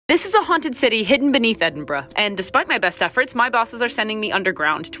This is a haunted city hidden beneath Edinburgh, and despite my best efforts, my bosses are sending me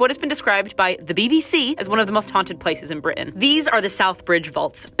underground to what has been described by the BBC as one of the most haunted places in Britain. These are the South Bridge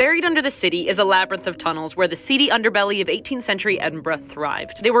Vaults. Buried under the city is a labyrinth of tunnels where the seedy underbelly of 18th century Edinburgh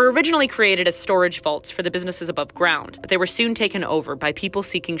thrived. They were originally created as storage vaults for the businesses above ground, but they were soon taken over by people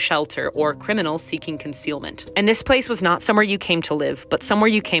seeking shelter or criminals seeking concealment. And this place was not somewhere you came to live, but somewhere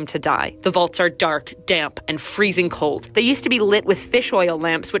you came to die. The vaults are dark, damp, and freezing cold. They used to be lit with fish oil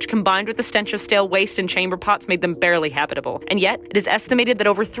lamps, which combined with the stench of stale waste and chamber pots made them barely habitable. And yet, it is estimated that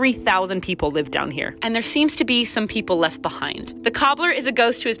over 3,000 people live down here. And there seems to be some people left behind. The cobbler is a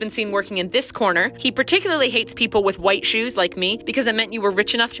ghost who has been seen working in this corner. He particularly hates people with white shoes like me because it meant you were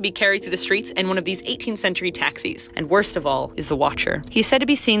rich enough to be carried through the streets in one of these 18th century taxis. And worst of all is the Watcher. He's said to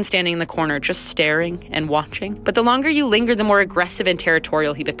be seen standing in the corner just staring and watching. But the longer you linger, the more aggressive and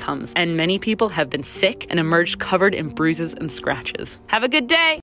territorial he becomes. And many people have been sick and emerged covered in bruises and scratches. Have a good day!